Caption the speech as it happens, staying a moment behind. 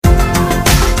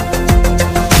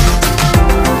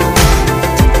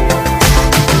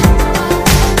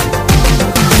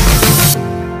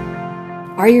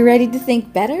Are you ready to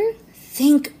think better?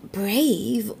 Think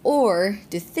brave or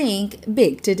to think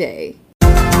big today?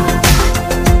 Hi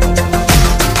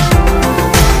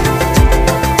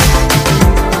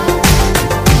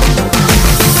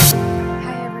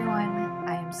everyone,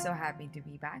 I am so happy to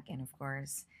be back and, of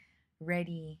course,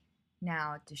 ready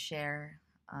now to share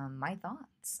my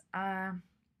thoughts. I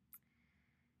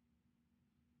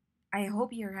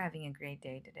hope you're having a great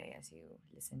day today as you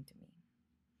listen to me.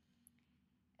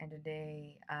 And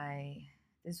today,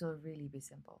 this will really be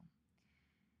simple.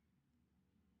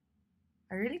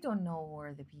 I really don't know who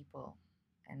are the people,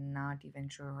 and not even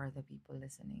sure who are the people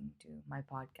listening to my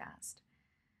podcast.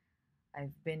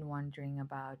 I've been wondering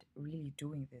about really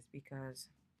doing this because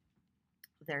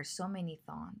there are so many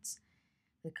thoughts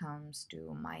that comes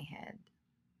to my head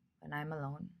when I'm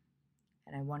alone,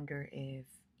 and I wonder if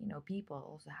people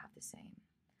also have the same.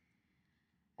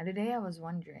 And today I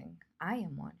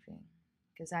am wondering,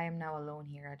 because I am now alone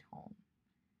here at home,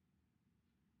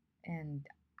 and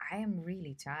I am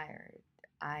really tired.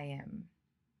 I am.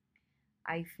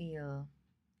 I feel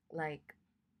like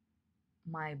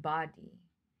my body,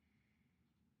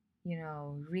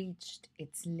 reached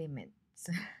its limits.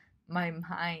 My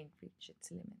mind reached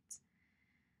its limits.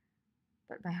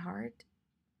 But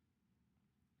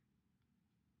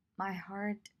my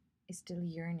heart is still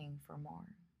yearning for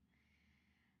more.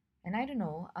 And I don't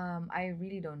know, I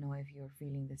really don't know if you're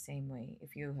feeling the same way,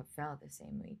 if you have felt the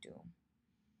same way too.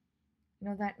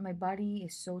 That my body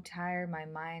is so tired, my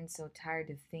mind's so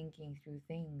tired of thinking through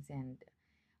things, and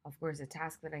of course, the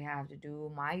task that I have to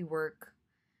do, my work.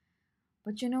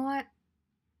 But you know what?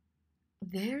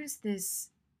 There's this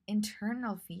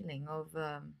internal feeling of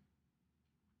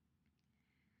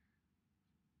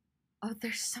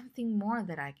there's something more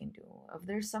that I can do, of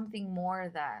there's something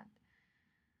more that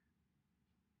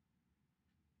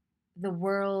the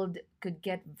world could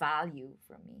get value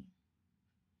from me.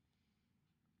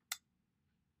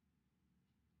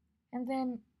 And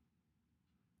then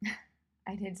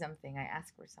I did something, I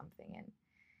asked for something,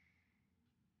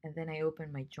 and then I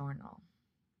opened my journal.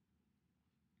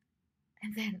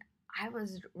 And then I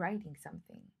was writing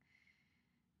something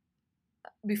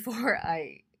before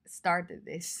I started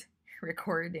this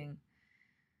recording.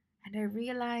 And I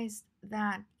realized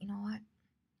that, you know what?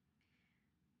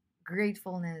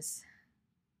 Gratefulness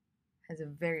has a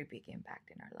very big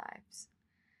impact in our lives.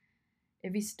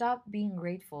 If we stop being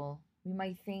grateful, we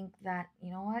might think that,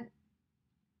 you know what?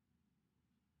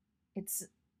 It's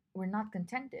we're not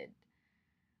contented.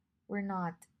 We're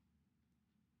not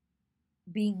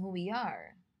being who we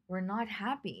are. We're not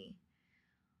happy.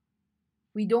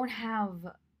 We don't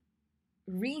have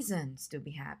reasons to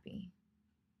be happy.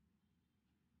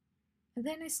 And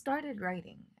then I started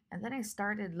writing. And then I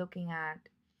started looking at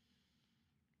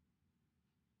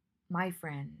my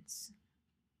friends.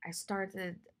 I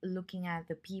started looking at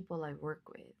the people I work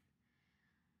with.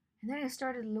 And then I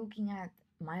started looking at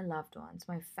my loved ones,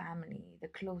 my family, the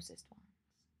closest ones.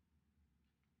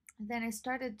 And then I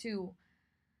started to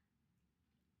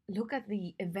look at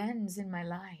the events in my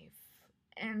life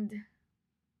and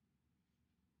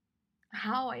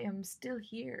how I am still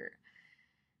here.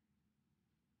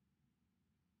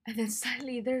 And then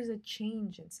suddenly there's a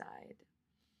change inside.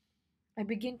 I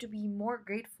begin to be more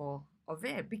grateful of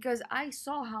it because I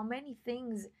saw how many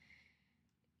things,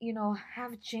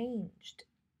 have changed.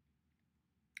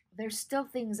 There's still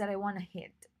things that I want to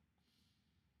hit,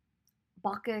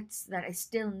 buckets that I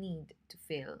still need to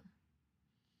fill.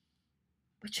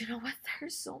 But you know what?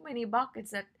 There's so many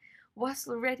buckets that was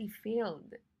already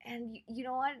filled. And you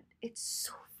know what? It's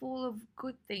so full of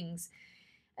good things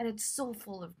and it's so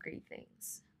full of great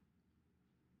things.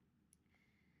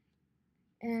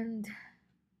 And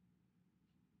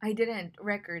I didn't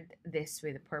record this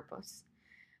with a purpose,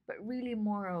 but really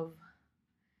more of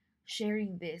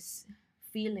sharing this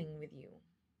feeling with you.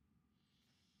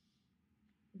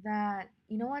 That,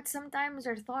 you know what? Sometimes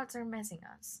our thoughts are messing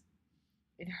us,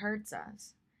 it hurts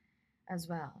us as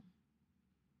well.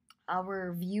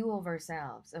 Our view of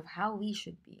ourselves, of how we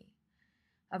should be,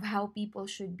 of how people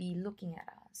should be looking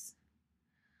at us.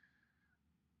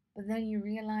 But then you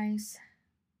realize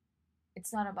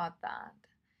it's not about that.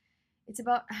 It's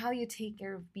about how you take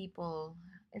care of people.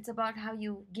 It's about how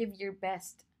you give your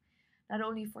best, not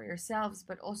only for yourselves,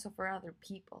 but also for other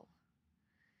people.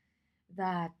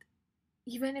 That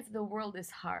even if the world is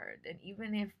hard, and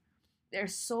even if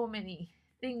there's so many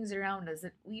things around us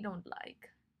that we don't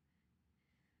like,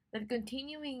 that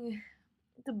continuing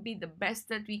to be the best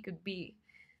that we could be,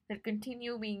 that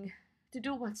continuing to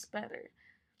do what's better,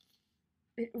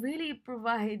 it really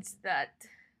provides that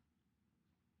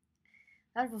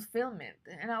fulfillment.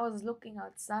 And I was looking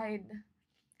outside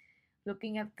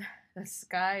looking at the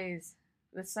skies,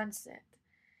 the sunset.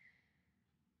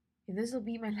 If this will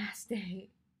be my last day,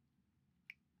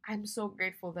 I'm so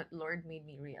grateful that Lord made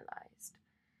me realize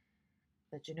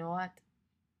that, you know what?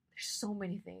 There's so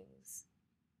many things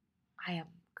I am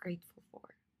grateful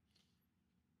for.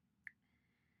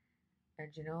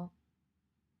 And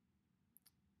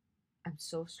I'm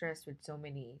so stressed with so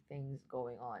many things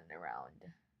going on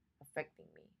around affecting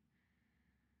me.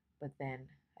 But then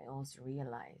I also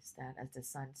realized that as the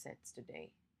sun sets today,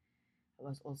 I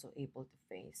was also able to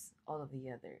face all of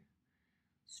the other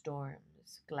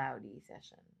storms, cloudy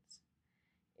sessions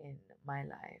in my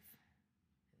life.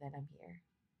 And then I'm here.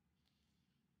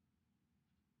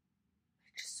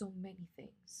 There's just so many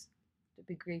things to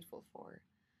be grateful for.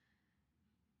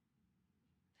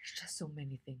 There's just so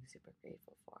many things to be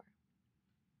grateful for.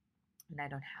 And I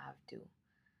don't have to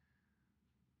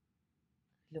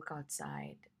look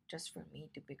outside just for me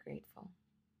to be grateful.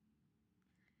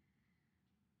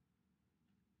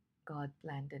 God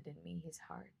planted in me his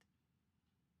heart.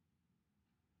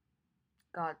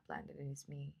 God planted in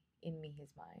me his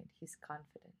mind, his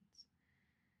confidence.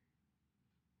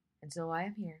 And so I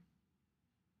am here.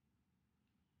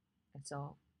 And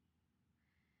so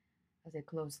as I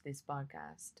close this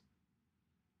podcast,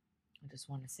 I just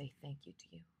want to say thank you to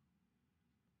you.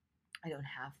 I don't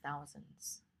have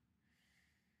thousands.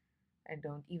 I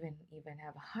don't even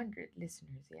have 100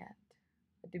 listeners yet.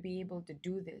 But to be able to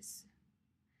do this,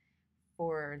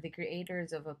 for the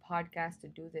creators of a podcast to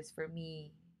do this, for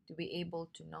me to be able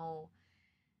to know,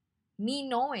 me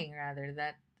knowing rather,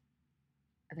 that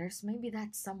there's maybe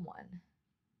that someone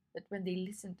that when they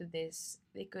listen to this,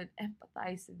 they could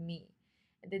empathize with me,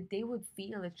 and that they would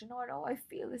feel that, you know what, oh, I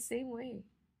feel the same way.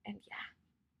 And yeah,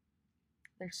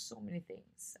 there's so many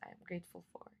things I'm grateful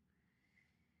for.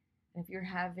 And if you're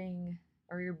having,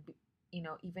 or you're,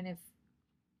 even if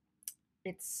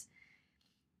it's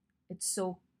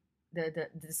so, the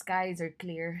skies are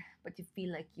clear, but you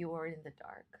feel like you are in the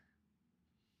dark,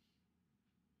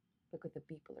 look at the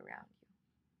people around you.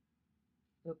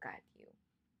 Look at you.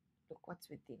 Look what's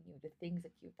within you, the things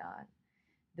that you've done,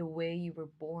 the way you were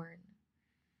born,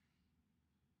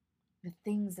 the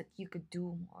things that you could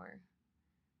do more,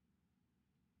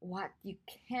 what you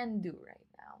can do right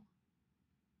now.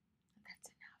 That's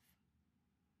enough.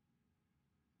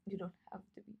 You don't have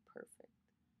to be perfect.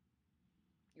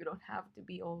 You don't have to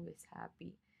be always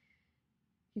happy.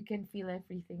 You can feel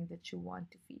everything that you want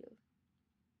to feel.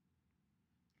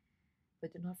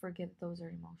 But do not forget those are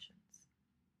emotions.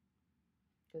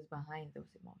 Because behind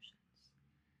those emotions,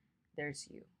 there's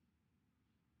you.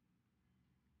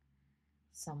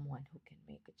 Someone who can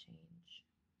make a change.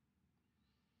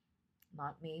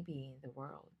 Not maybe in the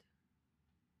world,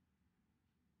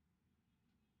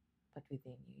 but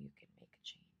within you, you can make a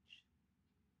change.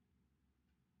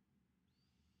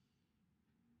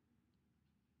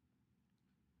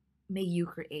 May you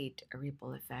create a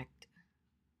ripple effect,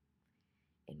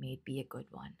 and may it be a good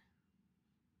one.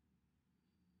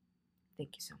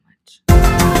 Thank you so much.